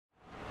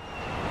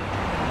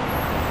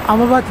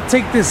I'm about to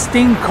take this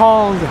thing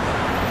called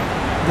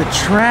the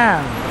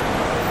tram.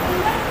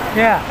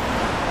 Yeah,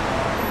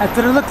 that's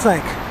what it looks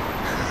like.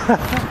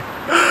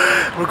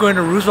 We're going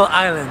to Roosevelt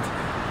Island,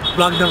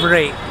 vlog number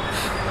 8.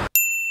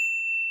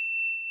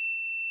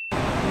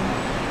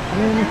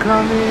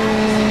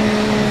 Incoming!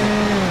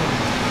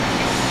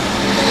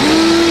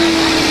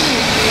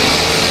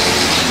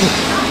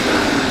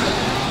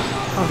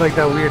 I'm like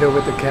that weirdo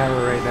with the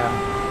camera right now.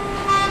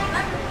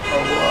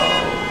 Oh,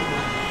 whoa.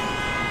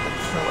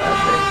 That's so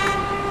epic.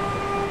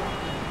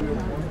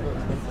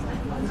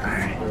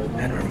 Alright,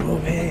 and we're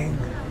moving.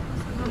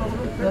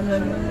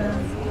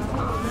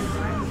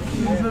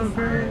 So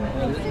great.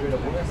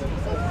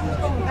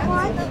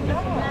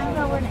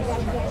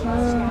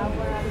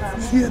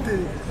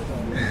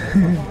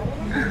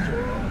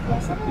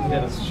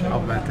 Oh,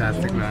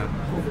 fantastic, man.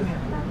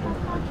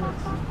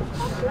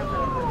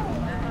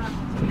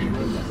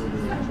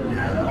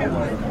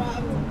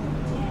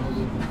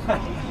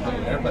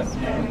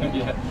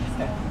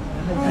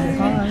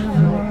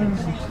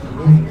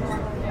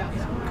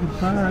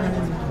 Goodbye.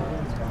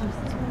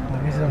 The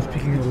reason I'm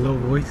speaking in a low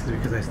voice is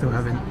because I still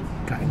haven't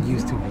gotten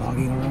used to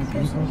vlogging around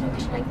people.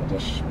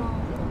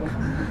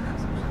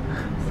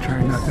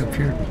 Trying not to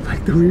appear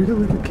like the weirdo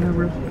with the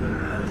camera.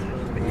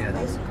 But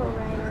yes.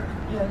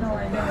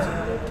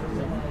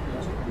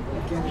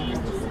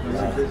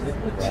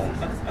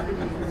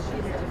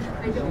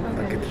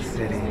 Look at the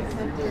city.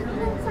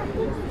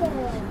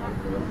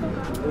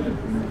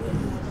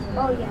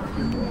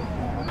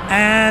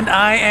 And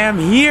I am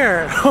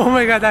here. Oh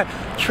my god, that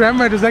tram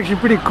ride is actually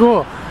pretty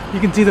cool. You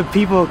can see the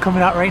people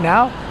coming out right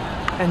now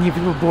and you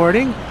people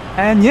boarding.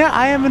 And yeah,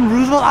 I am in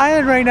Roosevelt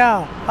Island right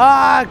now.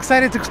 Ah,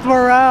 excited to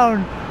explore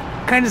around.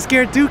 Kind of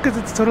scared too because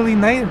it's totally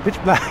night and pitch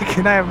black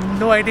and I have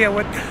no idea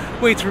what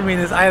waits for me in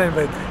this island.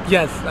 But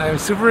yes, I am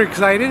super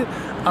excited.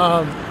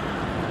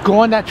 Go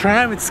on that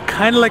tram. It's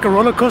kind of like a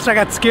roller coaster. I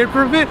got scared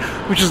for a bit,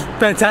 which is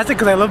fantastic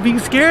because I love being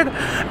scared.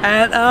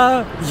 And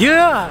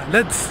yeah,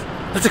 let's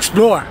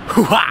explore.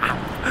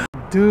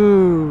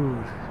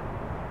 Dude,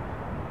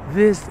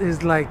 this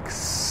is like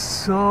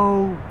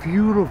so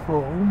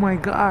beautiful. Oh my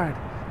god.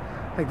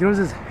 Like there was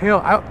this hill.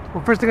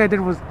 Well, first thing I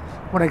did was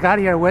when I got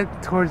here I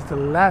went towards the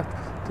left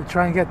to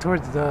try and get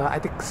towards the, I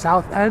think,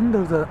 south end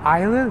of the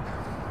island.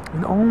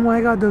 And oh my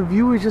god, the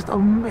view is just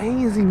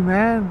amazing,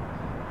 man.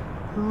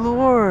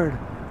 Lord,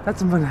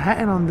 that's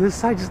Manhattan on this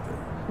side. Just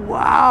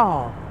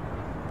wow,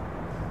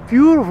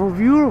 beautiful,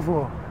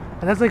 beautiful.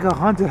 And that's like a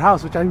haunted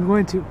house, which I'm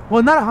going to.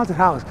 Well, not a haunted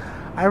house.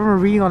 I remember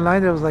reading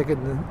online that it was like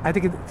I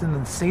think it's an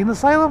insane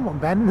asylum,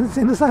 abandoned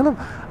insane asylum.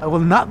 I will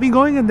not be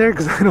going in there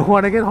because I don't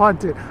want to get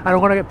haunted. I don't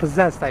want to get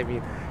possessed, I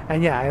mean.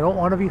 And yeah, I don't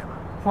want to be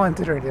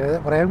haunted or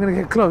anything, but I am going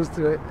to get close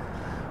to it.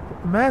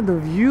 But man, the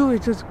view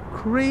is just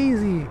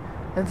crazy.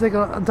 And it's like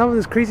on top of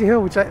this crazy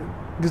hill,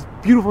 this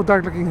beautiful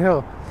dark looking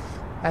hill.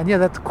 And yeah,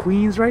 that's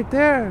Queens right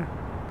there.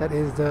 That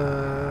is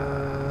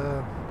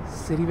the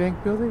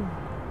Citibank building.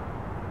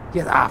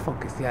 Yes,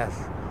 focus,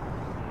 yes.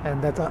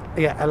 And that's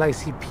yeah,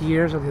 LIC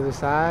Piers on the other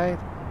side.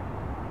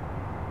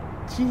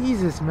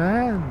 Jesus,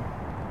 man.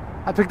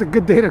 I picked a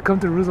good day to come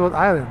to Roosevelt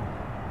Island.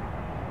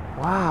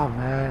 Wow,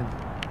 man.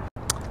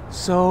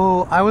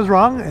 So I was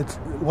wrong. It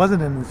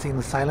wasn't an insane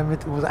asylum.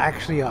 It was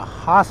actually a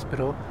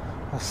hospital,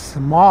 a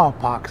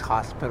smallpox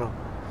hospital.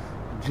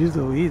 Jeez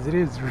Louise, it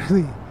is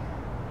really,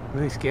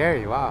 really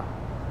scary. Wow.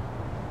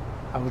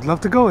 I would love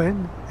to go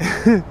in,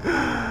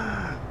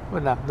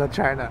 but no, not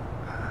trying to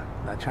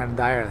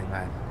die early,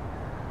 man.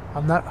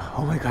 I'm not.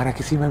 Oh my god, I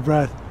can see my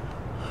breath.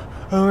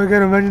 Oh my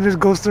god, imagine there's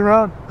ghosts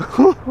around.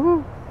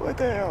 What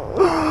the hell?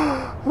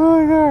 Oh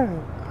my god.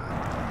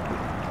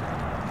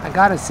 I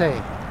gotta say,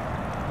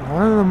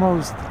 one of the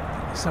most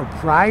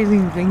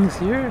surprising things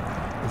here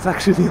is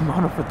actually the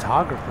amount of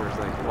photographers.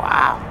 Like,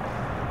 wow,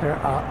 there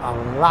are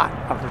a lot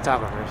of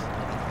photographers.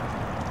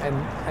 And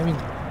I mean,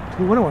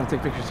 who wouldn't want to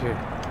take pictures here?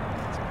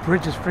 This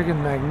bridge is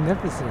freaking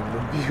magnificent. The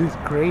view is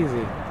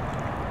crazy.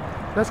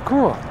 That's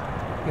cool.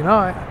 You know,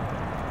 I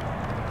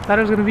thought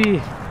it was gonna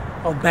be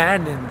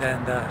abandoned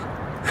and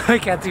I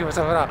can't see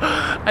myself at all.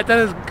 I thought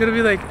it was gonna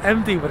be like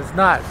empty, but it's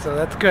not, so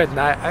that's good. And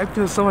I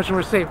feel so much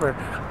more safer.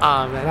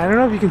 And I don't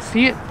know if you can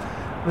see it.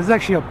 There's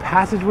actually a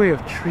passageway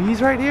of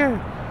trees right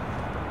here.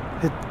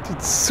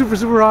 It's super,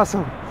 super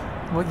awesome.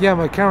 But yeah,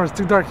 my camera's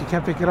too dark, you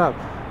can't pick it up.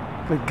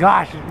 But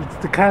gosh, it's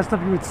the kind of stuff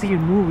you would see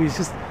in movies,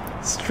 just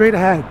straight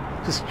ahead.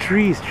 Just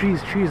trees,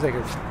 trees, trees, like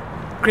a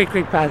great,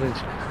 great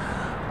passage.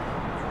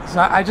 So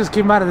I just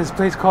came out of this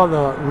place called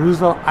the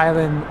Roosevelt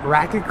Island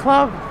Racket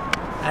Club,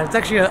 and it's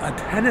actually a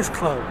tennis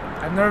club.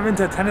 I've never been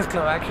to a tennis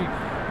club. Actually,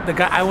 the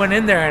guy, I went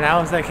in there and I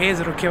was like, hey, is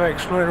it okay if I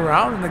explore it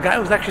around? And the guy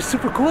was actually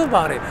super cool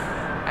about it.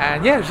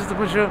 And yeah, it's just a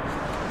bunch of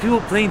people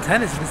playing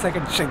tennis. It's like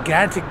a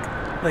gigantic,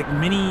 like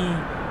mini,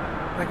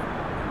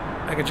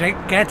 like a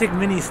gigantic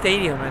mini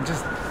stadium, and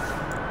just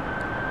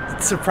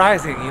it's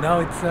surprising, you know.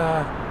 It's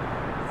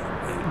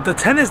the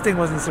tennis thing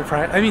wasn't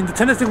surprising. I mean, the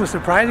tennis thing was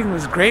surprising. It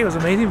was great. It was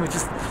amazing. But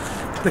just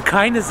the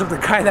kindness of the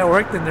guy that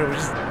worked in there was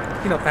just,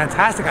 you know,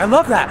 fantastic. I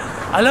love that.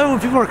 I love it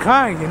when people are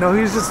kind, you know.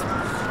 He's just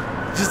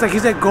just like he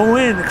said, go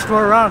in,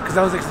 explore around, because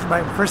that was like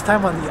my first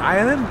time on the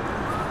island.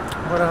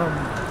 But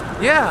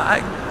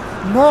yeah,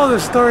 moral of the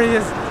story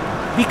is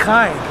be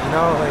kind, you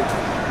know, like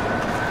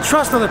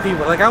trust other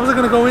people. Like I wasn't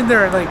gonna go in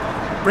there and like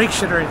break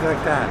shit or anything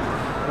like that.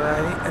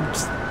 And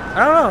just,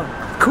 I don't know,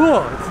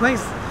 cool. It's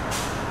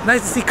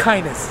nice to see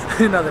kindness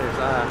in others.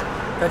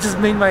 That just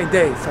made my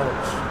day. So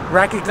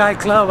Racket Guy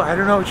Club, I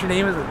don't know what your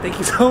name is, but thank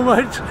you so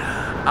much.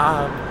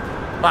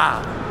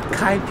 Wow,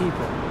 kind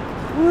people.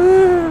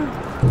 Woo!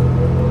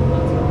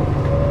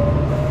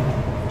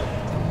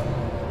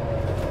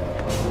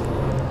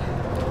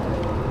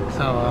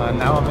 So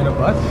now I'm in a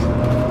bus.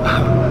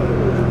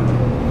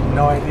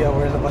 No idea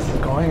where the bus is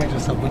going. I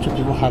just saw a bunch of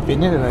people hop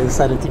in it and I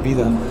decided to be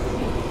the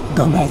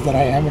dumbass that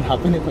I am and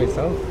hop in it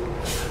myself.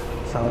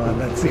 So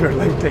let's see where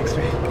life takes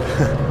me.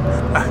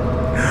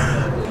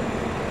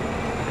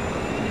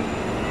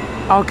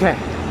 Okay,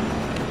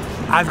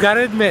 I've got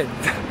to admit,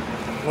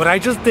 what I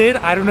just did,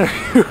 I don't know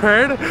if you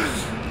heard,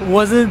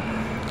 wasn't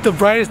the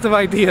brightest of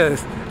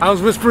ideas. I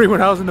was whispering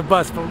when I was in the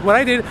bus, but what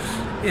I did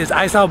is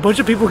I saw a bunch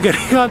of people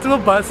getting onto a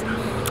bus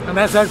and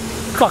I said,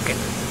 fuck it,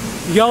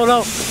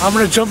 YOLO, I'm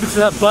gonna jump into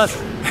that bus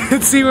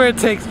and see where it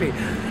takes me.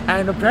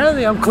 And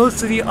apparently I'm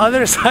close to the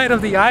other side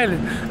of the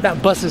island.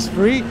 That bus is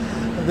free.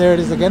 There it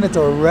is again, it's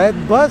a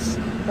red bus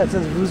that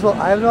says Roosevelt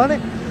Island on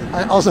it.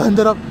 I also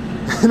ended up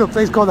in a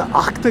place called the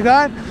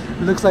Octagon.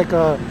 It looks like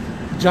a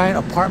giant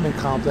apartment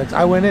complex.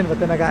 I went in, but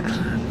then I got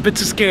a bit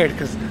too scared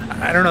because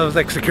I don't know, it was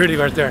like security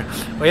guards there.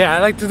 But yeah, I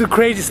like to do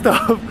crazy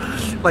stuff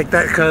like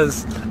that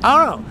because,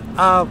 I don't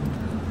know,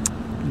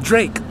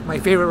 Drake, my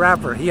favorite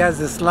rapper, he has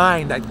this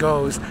line that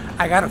goes,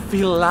 I gotta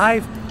feel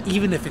alive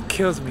even if it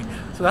kills me.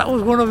 So that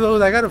was one of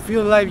those I gotta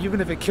feel alive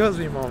even if it kills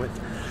me moments.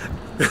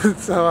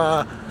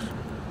 So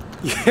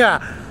yeah,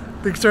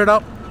 things turned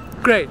out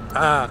great.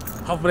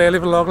 Hopefully I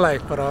live a long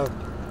life, but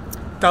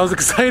that was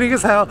exciting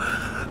as hell.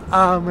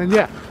 And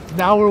yeah,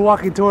 now we're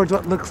walking towards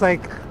what looks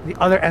like the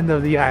other end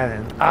of the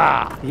island.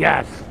 Ah,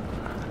 yes.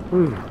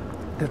 Ooh,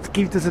 let's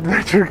keep this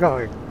adventure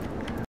going.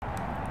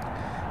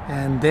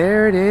 And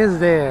there it is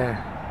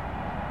there.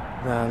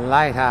 The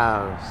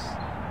lighthouse.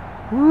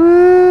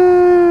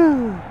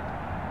 Woo!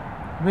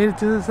 Made it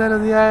to the side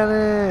of the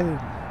island.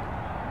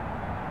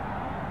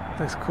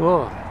 Looks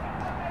cool.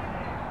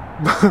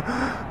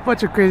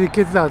 Bunch of crazy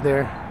kids out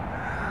there.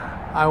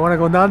 I want to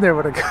go down there,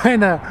 but I'm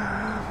kinda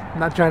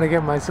not trying to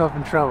get myself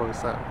in trouble,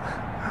 so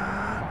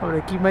I'm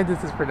gonna keep my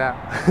distance for now.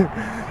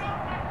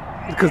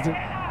 Because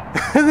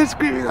they're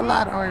screaming a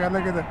lot. Oh my god,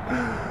 look at that.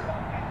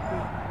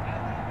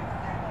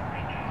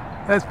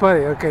 That's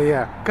funny. Okay,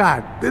 yeah.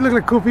 God, they look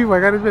like cool people, I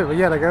gotta admit. But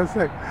yeah, like I was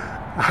saying,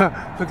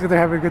 look like they're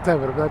having a good time,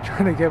 but I'm not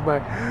trying to get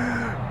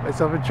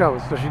myself in trouble,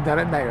 especially not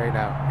at night right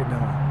now, in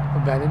an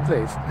abandoned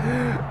place.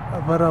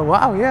 But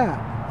wow, yeah,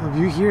 the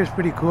view here is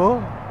pretty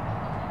cool.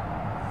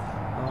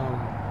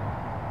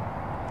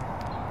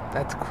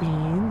 That's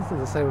Queens, the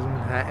other side was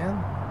Manhattan.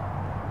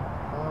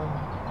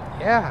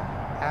 Yeah,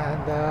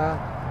 and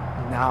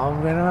now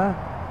I'm gonna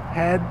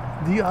head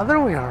the other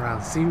way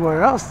around, see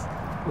where else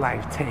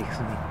life takes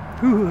me.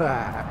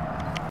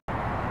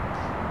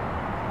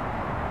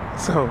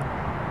 So,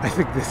 I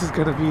think this is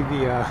gonna be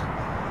the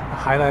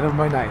highlight of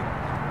my night.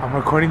 I'm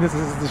recording this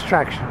as a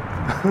distraction.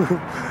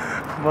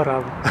 But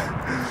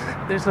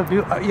there's some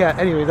people, yeah,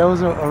 anyway, that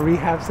was a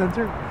rehab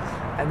center,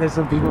 and there's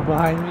some people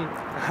behind me.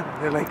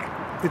 They're like,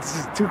 it's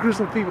just two groups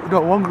of people, no,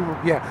 one group,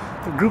 yeah,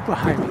 the group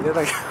behind me, they're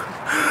like,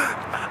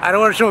 I don't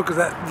want to show it because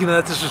that, you know,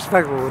 that's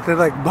disrespectful, but they're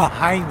like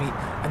behind me,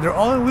 and they're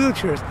all in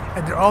wheelchairs,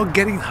 and they're all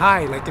getting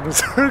high, like in a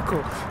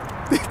circle.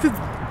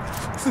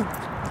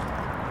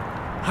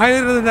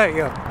 Highlight of the night,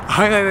 yo.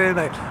 Highlight of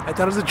the night. I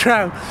thought it was a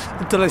tram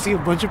until I see a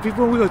bunch of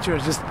people in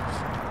wheelchairs just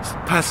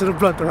passing a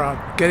blunt around,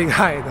 getting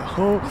high. The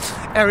whole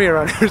area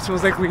around here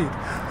smells like weed.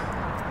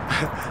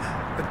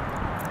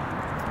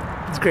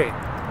 It's great,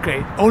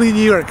 great. Only in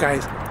New York,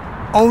 guys.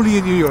 Only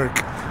in New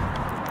York.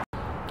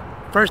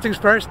 First things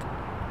first,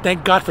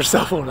 thank God for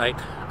cell phone light.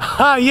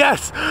 Ah,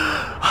 yes!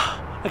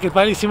 I can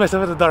finally see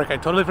myself in the dark. I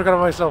totally forgot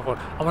about my cell phone.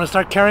 I'm gonna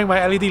start carrying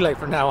my LED light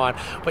from now on.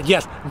 But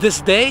yes,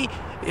 this day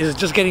is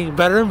just getting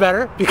better and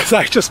better because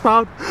I just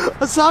found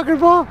a soccer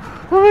ball.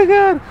 Oh my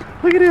god,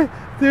 look at it.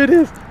 There it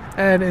is.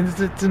 And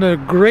it's in a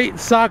great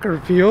soccer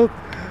field.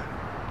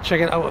 Check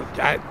it out.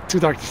 Too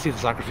dark to see the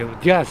soccer field.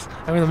 But yes,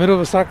 I'm in the middle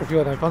of a soccer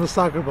field and I found a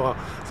soccer ball.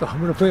 So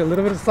I'm gonna play a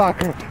little bit of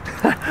soccer.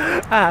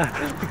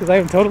 Because I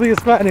am totally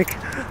Hispanic.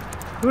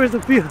 Where's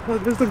the field? Oh,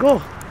 there's the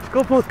goal.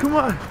 Goal post, come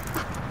on.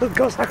 Let's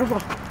go, soccer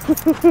ball. Here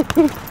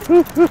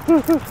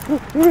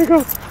we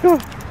go. Go.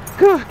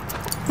 Go.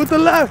 With the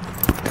left.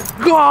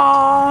 Go.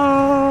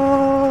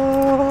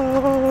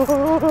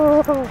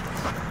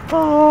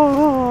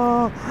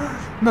 Oh,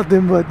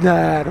 nothing but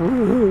that.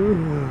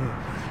 Ooh.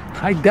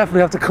 I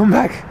definitely have to come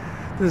back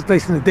to this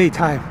place in the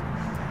daytime.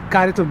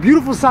 God, it's a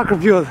beautiful soccer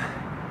field.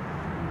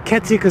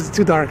 Can't see because it's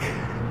too dark.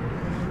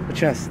 But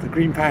yes, the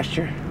green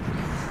pasture,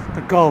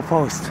 the goal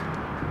post,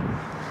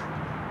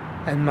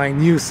 and my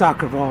new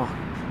soccer ball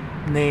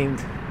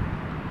named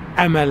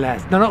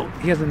MLS. No,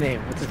 he has a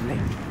name. What's his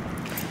name?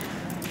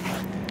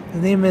 The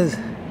name is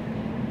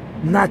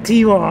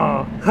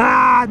Nativo.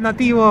 Ha!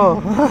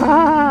 Nativo.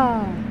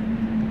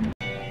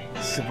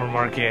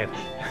 Supermarket.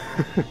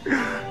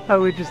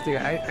 How interesting.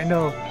 I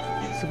know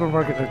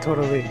supermarkets are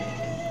totally,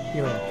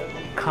 you know,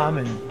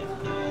 common,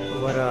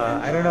 but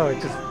I don't know,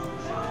 it's just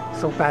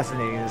so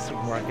fascinating, this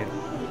supermarket.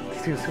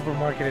 See a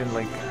supermarket in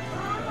like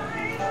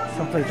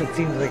someplace that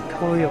seems like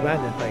totally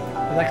abandoned, like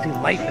there's actually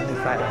life in this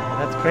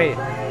island. That's great.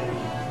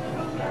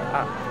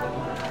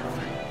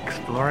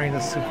 Exploring the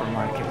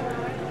supermarket.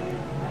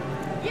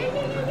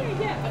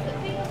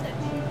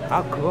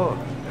 How cool.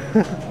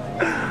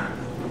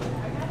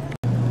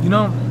 You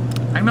know,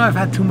 I know I've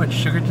had too much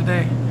sugar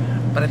today,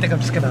 but I think I'm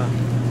just gonna,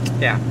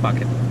 yeah, fuck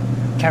it.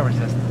 Camera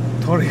test.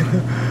 Totally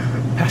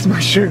past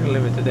my sugar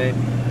limit today.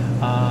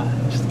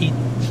 Just eat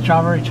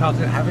strawberry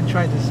chocolate. I haven't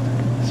tried this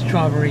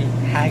strawberry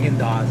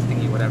Haagen-Dazs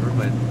thingy, whatever,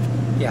 but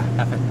yeah,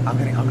 F it. I'm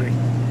getting hungry.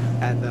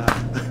 And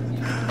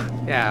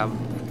yeah,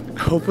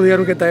 hopefully I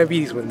don't get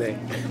diabetes one day.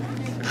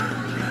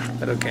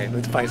 But okay,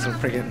 let's buy some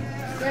friggin'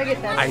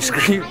 ice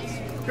cream.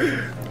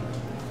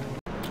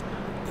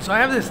 So I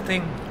have this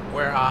thing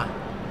where I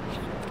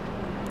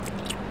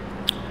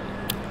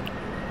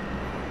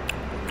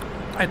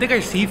think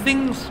I see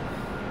things.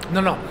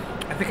 No,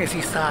 I think I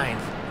see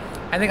signs.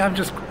 I think I'm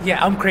just,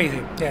 yeah, I'm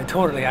crazy. Yeah,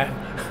 totally.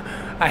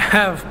 I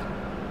have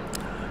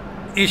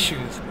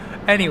issues.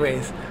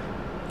 Anyways,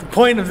 the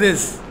point of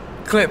this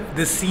clip,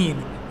 this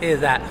scene,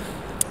 is that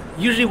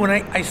usually when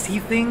I see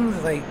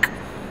things like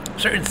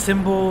certain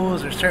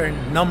symbols or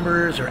certain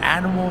numbers or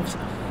animals,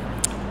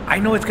 I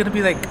know it's gonna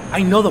be like,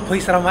 I know the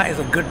place that I'm at is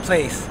a good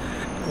place.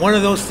 One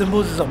of those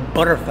symbols is a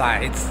butterfly.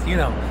 It's, you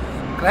know,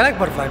 'cause I like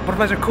butterflies.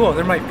 Butterflies are cool.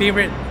 They're my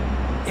favorite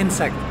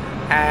insect.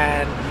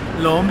 And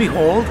lo and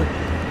behold,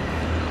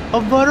 a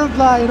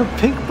butterfly, and a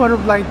pink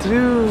butterfly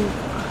too.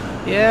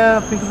 Yeah,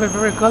 pink is my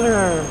favorite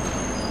color.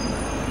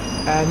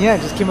 And yeah,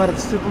 it just came out of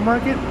the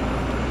supermarket.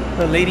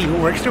 The lady who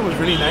works there was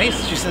really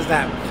nice. She says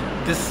that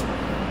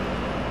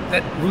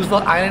that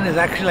Roosevelt Island is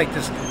actually like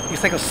this,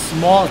 it's like a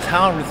small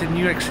town within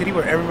New York City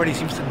where everybody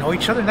seems to know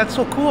each other, and that's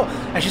so cool.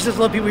 And she says a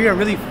lot of people here are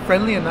really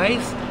friendly and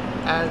nice,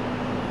 and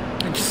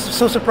it's just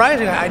so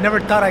surprising. I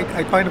never thought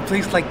I'd find a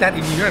place like that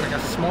in New York, like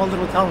a small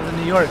little town within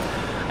New York.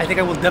 I think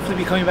I will definitely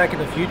be coming back in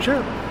the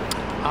future.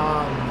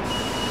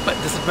 But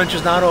this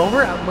adventure's not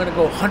over. I'm gonna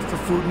go hunt for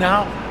food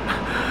now.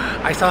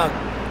 I saw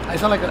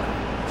like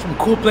some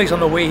cool place on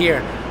the way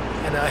here,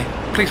 and a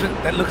place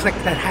that looks like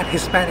that had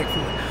Hispanic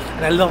food,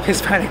 and I love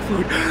Hispanic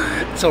food.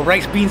 So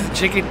rice, beans, and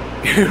chicken,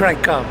 here I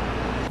come.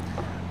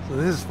 So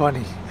this is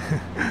funny.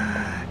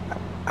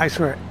 I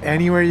swear,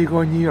 anywhere you go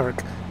in New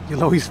York,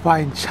 you'll always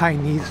find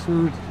Chinese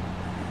food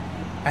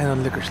and a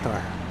liquor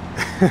store.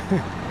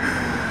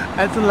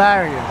 That's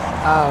hilarious.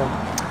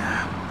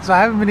 So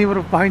I haven't been able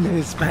to find the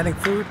Hispanic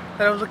food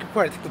that I was looking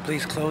for. I think the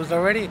place closed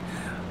already.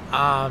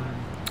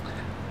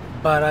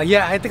 But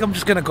yeah, I think I'm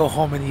just gonna go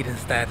home and eat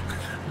instead.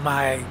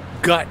 My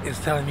gut is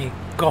telling me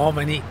go home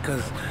and eat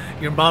because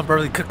your mom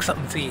probably cooked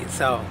something to eat.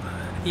 So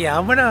yeah,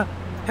 I'm gonna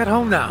head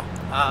home now.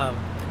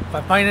 If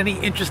I find any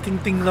interesting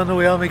things on the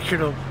way, I'll make sure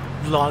to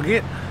vlog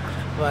it.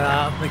 But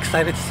I'm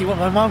excited to see what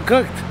my mom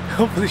cooked.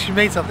 Hopefully she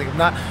made something. If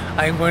not,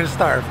 I am going to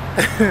starve.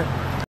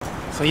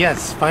 So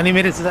yes, finally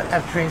made it to the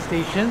F train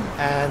station,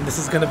 and this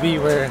is gonna be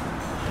where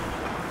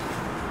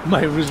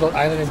my Roosevelt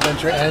Island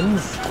adventure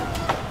ends.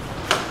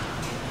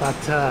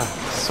 But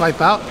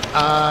swipe out.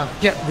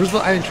 Yeah,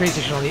 Roosevelt Island train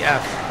station on the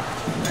F.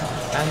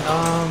 And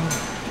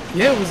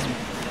yeah, it was a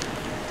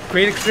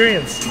great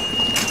experience.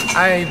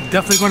 I'm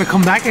definitely going to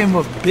come back. I'm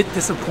a bit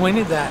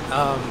disappointed that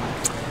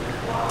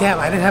damn,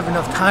 I didn't have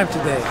enough time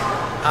today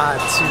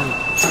to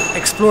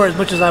explore as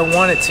much as I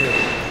wanted to.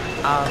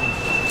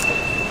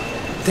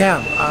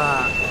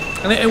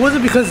 And it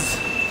wasn't because,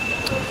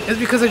 it's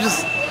because I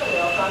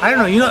don't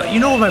know, you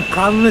know what my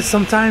problem is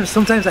sometimes?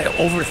 Sometimes I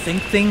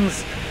overthink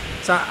things.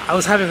 So I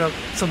was having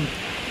some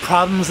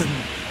problems in,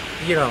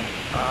 you know,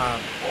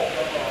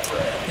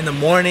 in the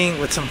morning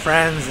with some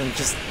friends, and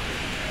just,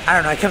 I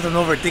don't know, I kept on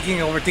overthinking,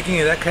 and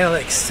that kind of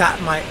like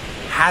sapped my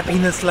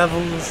happiness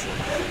levels.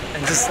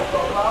 And just,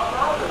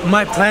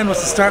 my plan was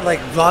to start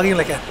like vlogging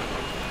like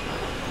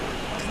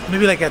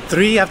maybe like at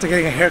 3 after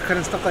getting a haircut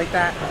and stuff like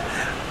that.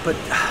 But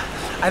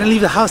I didn't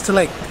leave the house till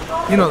like,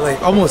 you know,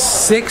 like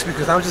almost 6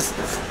 because I was just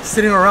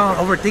sitting around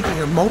overthinking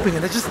and moping,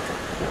 and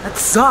that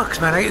sucks,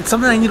 man. It's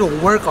something I need to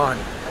work on,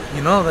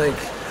 you know, like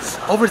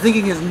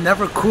overthinking is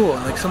never cool.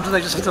 Like sometimes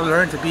I just have to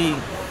learn to be,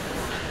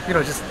 you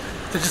know, just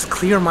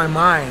clear my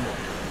mind.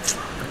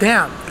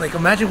 Damn, like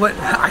imagine what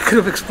I could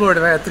have explored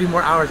if I had 3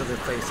 more hours of this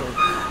place. So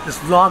this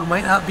vlog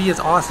might not be as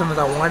awesome as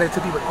I wanted it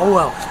to be, but oh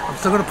well, I'm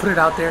still gonna put it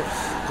out there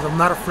because I'm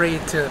not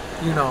afraid to,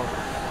 you know,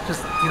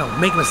 just, you know,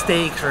 make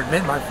mistakes or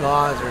admit my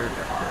flaws, or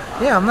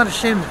yeah, I'm not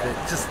ashamed of it.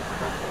 Just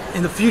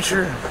in the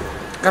future,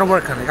 gotta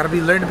work on it. Gotta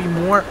learn to be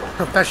more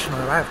professional.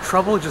 If I have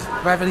trouble,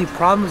 if I have any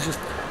problems, just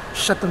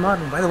shut them out.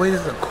 And by the way,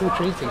 this is a cool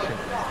train station.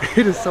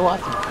 It is so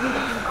awesome.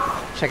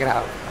 Check it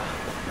out.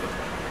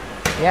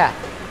 Yeah.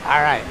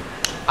 All right.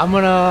 I'm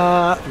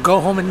gonna go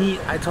home and eat.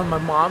 I told my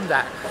mom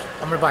that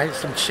I'm gonna buy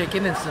some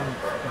chicken and some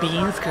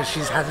beans because she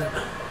hasn't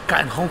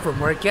gotten home from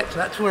work yet. So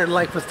that's where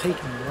life was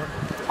taking me.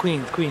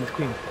 Queens.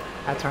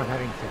 That's where I'm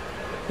heading to.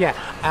 Yeah,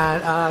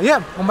 and yeah,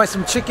 I'm gonna buy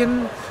some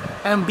chicken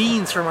and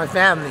beans for my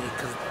family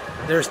because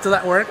they're still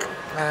at work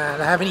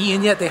and I haven't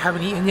eaten yet. They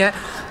haven't eaten yet.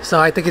 So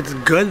I think it's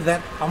good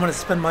that I'm gonna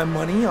spend my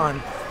money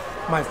on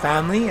my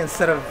family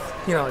instead of,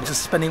 you know,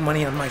 just spending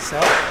money on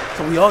myself.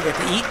 So we all get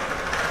to eat.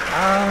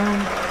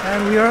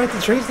 And we are at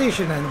the train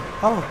station, and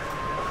oh,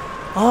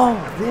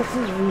 this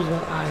is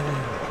Roosevelt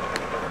Island.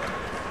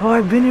 Oh,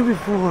 I've been here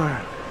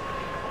before.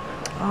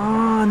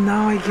 Oh,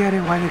 now I get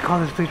it why they call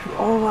this place.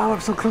 Oh wow, I'm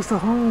so close to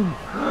home.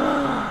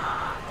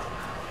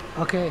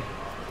 Okay,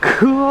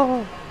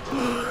 cool,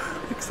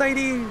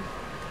 exciting.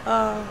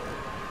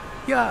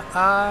 Yeah,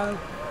 I'm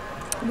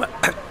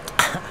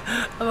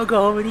gonna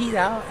go home and eat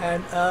now,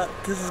 and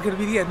this is gonna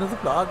be the end of the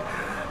vlog.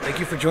 Thank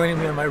you for joining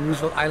me on my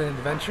Roosevelt Island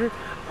adventure.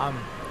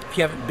 If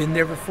you haven't been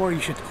there before,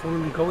 you should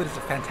totally go. It is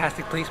a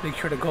fantastic place. Make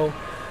sure to go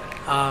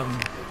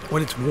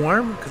when it's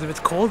warm, because if it's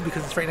cold,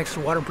 because it's right next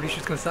to water, I'm pretty sure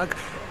it's gonna suck.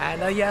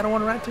 And yeah, I don't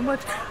want to rant too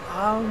much.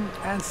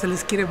 And se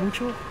les quiere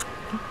mucho.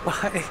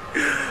 Bye.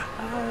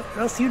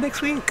 I'll see you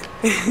next week.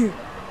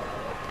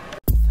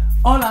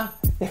 Hola!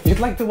 If you'd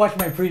like to watch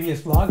my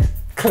previous vlogs,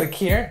 click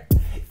here.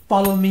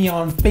 Follow me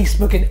on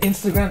Facebook and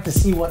Instagram to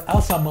see what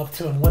else I'm up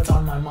to and what's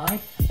on my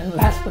mind. And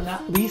last but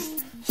not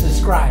least,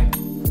 subscribe.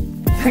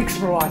 Thanks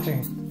for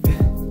watching.